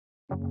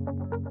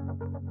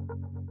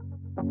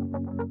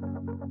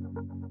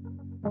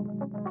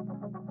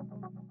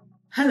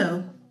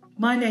Hello,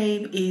 my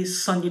name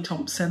is Sonia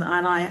Thompson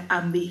and I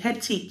am the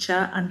head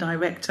teacher and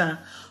director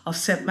of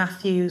St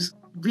Matthew's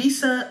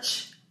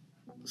Research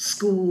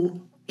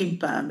School in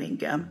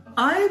Birmingham.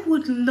 I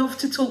would love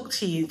to talk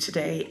to you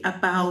today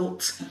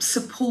about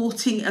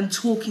supporting and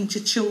talking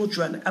to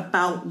children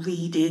about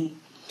reading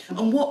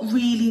and what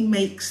really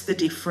makes the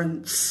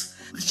difference.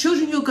 The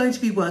children you're going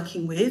to be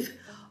working with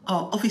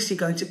are obviously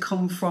going to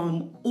come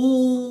from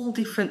all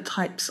different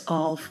types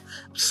of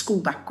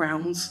school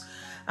backgrounds.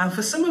 And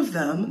for some of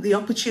them, the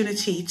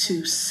opportunity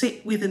to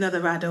sit with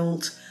another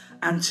adult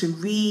and to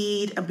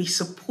read and be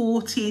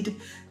supported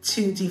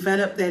to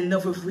develop their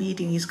love of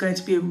reading is going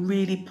to be a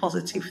really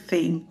positive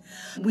thing.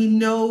 We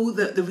know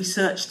that the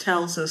research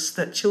tells us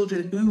that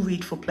children who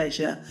read for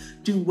pleasure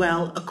do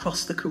well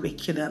across the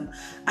curriculum,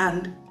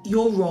 and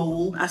your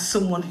role as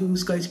someone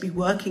who's going to be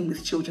working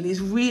with children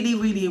is really,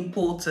 really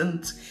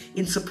important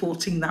in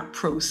supporting that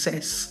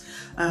process,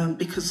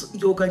 because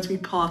you're going to be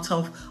part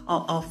of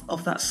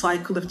that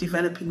cycle of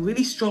developing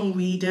really strong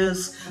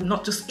readers,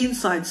 not just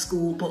inside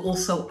school, but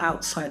also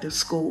outside of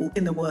school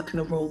in the work and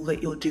the role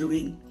that you're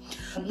doing.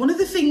 One of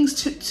the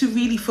things to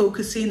really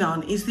focus in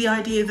on is the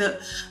idea that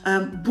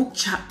book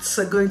chats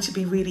are going to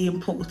be really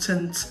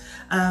important.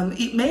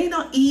 It may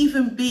not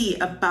even be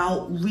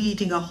about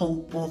reading a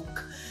whole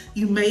book.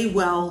 You may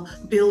well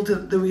build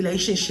the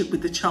relationship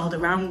with the child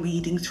around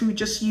reading through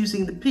just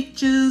using the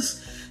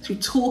pictures, through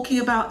talking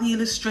about the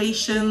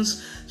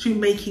illustrations, through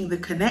making the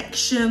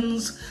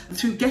connections,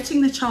 through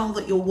getting the child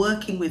that you're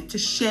working with to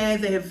share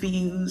their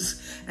views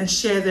and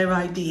share their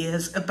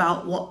ideas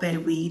about what they're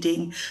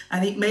reading.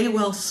 And it may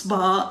well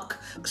spark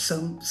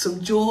some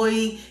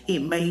joy, it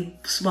may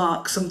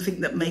spark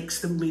something that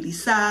makes them really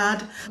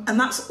sad. And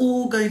that's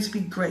all going to be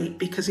great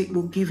because it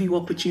will give you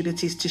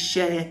opportunities to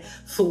share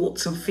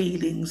thoughts and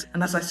feelings.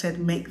 And as I said,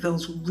 make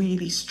those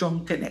really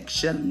strong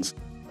connections.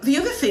 The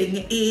other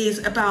thing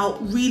is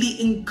about really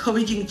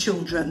encouraging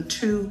children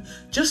to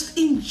just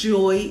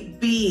enjoy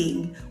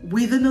being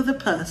with another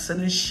person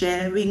and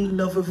sharing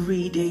love of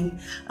reading,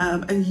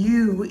 and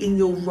you in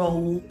your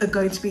role are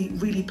going to be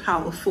really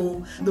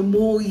powerful. The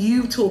more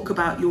you talk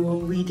about your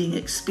own reading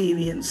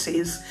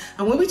experiences,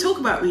 and when we talk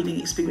about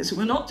reading experiences,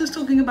 we're not just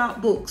talking about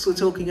books, we're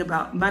talking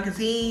about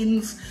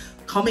magazines,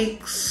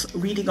 comics,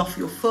 reading off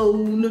your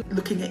phone,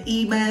 looking at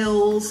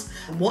emails,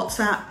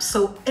 WhatsApp.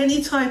 So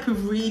any type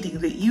of reading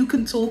that you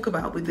can talk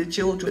about with the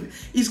children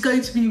is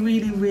going to be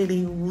really,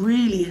 really,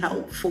 really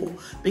helpful,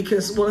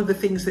 because one of the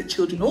things that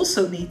children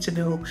also need to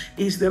know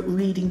is that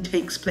reading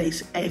takes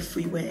place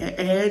everywhere,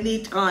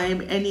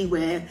 anytime,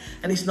 anywhere,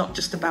 and it's not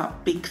just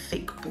about big,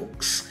 thick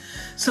books.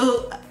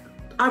 So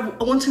I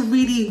want to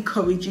really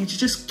encourage you to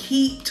just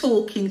keep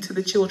talking to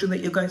the children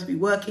that you're going to be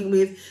working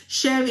with,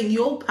 sharing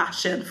your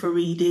passion for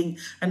reading,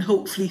 and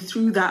hopefully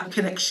through that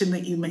connection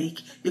that you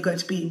make, you're going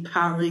to be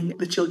empowering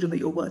the children that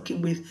you're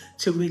working with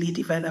to really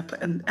develop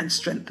and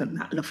strengthen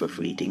that love of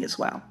reading as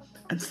well.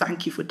 And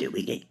thank you for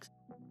doing it.